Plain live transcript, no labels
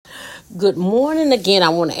Good morning again. I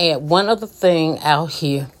want to add one other thing out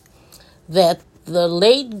here that the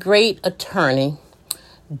late great attorney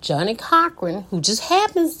Johnnie Cochran, who just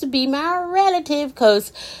happens to be my relative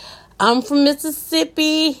because I'm from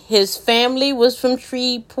Mississippi. His family was from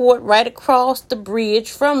Shreveport, right across the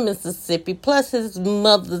bridge from Mississippi. Plus his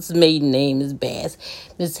mother's maiden name is Bass.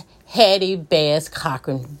 Miss Hattie Bass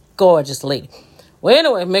Cochran. Gorgeous lady. Well,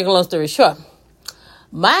 anyway, make a long story short.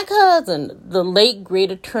 My cousin, the late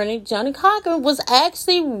great attorney Johnnie Cochran, was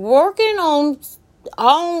actually working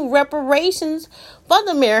on reparations for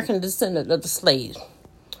the American descendant of the slaves.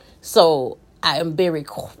 So I am very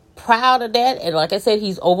proud of that. And like I said,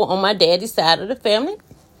 he's over on my daddy's side of the family.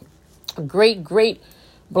 A great, great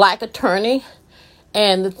black attorney.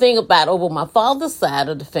 And the thing about over my father's side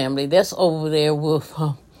of the family, that's over there with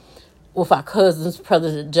our cousins,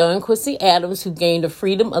 President John Quincy Adams, who gained the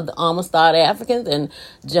freedom of the Amistad Africans, and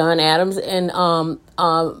John Adams and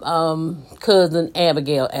cousin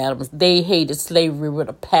Abigail Adams. They hated slavery with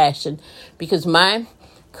a passion because my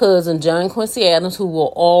cousin John Quincy Adams, who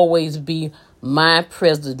will always be my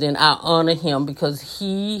president, I honor him because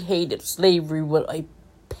he hated slavery with a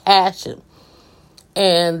passion.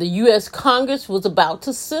 And the U.S. Congress was about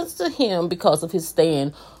to censor him because of his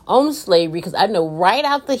stand on slavery, because I know right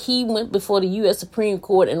after he went before the U.S. Supreme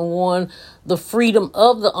Court and won the freedom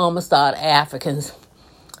of the Amistad Africans,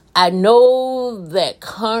 I know that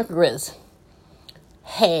Congress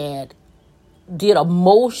did a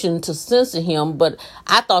motion to censor him, but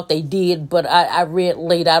I thought they did, but I read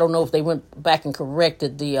late. I don't know if they went back and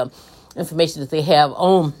corrected the information that they have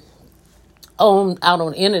out on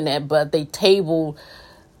the internet, but they tabled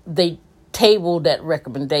that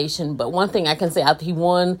recommendation. But one thing I can say, after he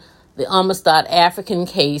won the Amistad African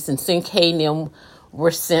case and Cinque and them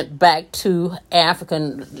were sent back to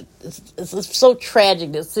Africa, it's so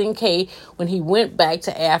tragic that Cinque, when he went back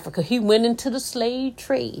to Africa, he went into the slave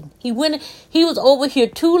trade. He was over here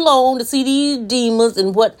too long to see these demons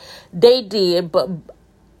and what they did, but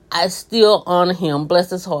I still honor him,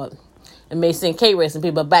 bless his heart, and may Cinque rest in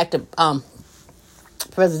peace. But back to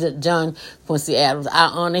President John Quincy Adams, I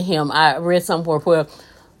honor him. I read somewhere where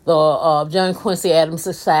the John Quincy Adams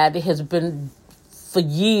Society has been for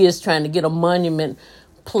years trying to get a monument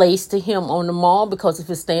placed to him on the mall because of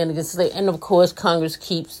his stand against slavery. And of course, Congress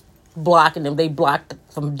keeps blocking them. They blocked it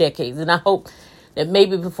from decades. And I hope that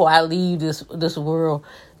maybe before I leave this world,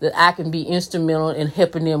 that I can be instrumental in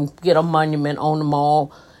helping them get a monument on the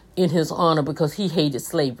mall in his honor because he hated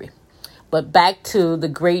slavery. But back to the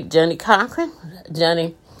great Johnnie Cochran.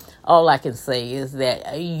 Johnnie, all I can say is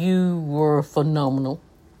that you were phenomenal.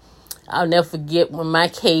 I'll never forget when my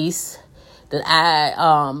case that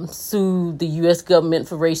I sued the U.S. government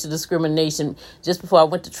for racial discrimination, just before I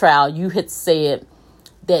went to trial, you had said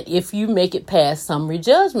that if you make it past summary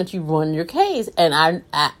judgment, you won your case. And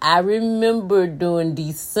I remember during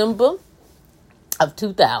December of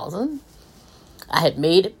 2000, I had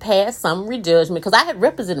made it past summary judgment because I had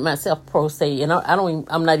represented myself pro se, and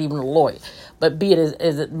I'm not even a lawyer. But be it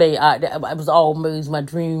as it may, it was always my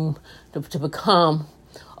dream to become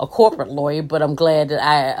a corporate lawyer. But I'm glad that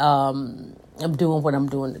I'm doing what I'm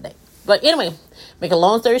doing today. But anyway, make a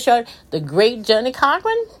long story short, the great Johnnie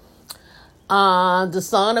Cochran, the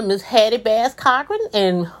son of Miss Hattie Bass Cochran,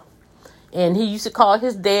 and he used to call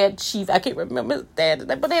his dad Chief. I can't remember his dad's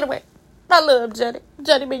name, but anyway. I love Johnnie.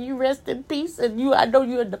 Johnnie, may you rest in peace. And I know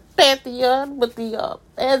you're in the pantheon with the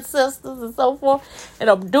ancestors and so forth. And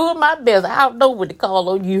I'm doing my best. I don't know what to call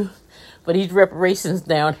on you for these reparations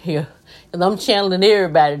down here. And I'm channeling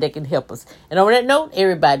everybody that can help us. And on that note,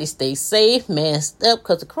 everybody stay safe, masked up,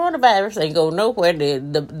 because the coronavirus ain't going nowhere.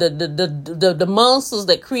 The monsters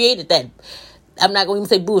that created that, I'm not going to even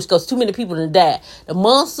say bullshit because too many people done died. The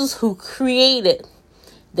monsters who created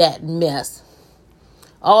that mess.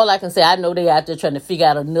 All I can say, I know they out there trying to figure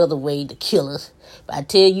out another way to kill us. But I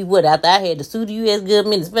tell you what, after I had to sue the U.S.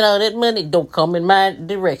 government and spend all that money, don't come in my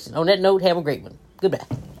direction. On that note, have a great one. Goodbye.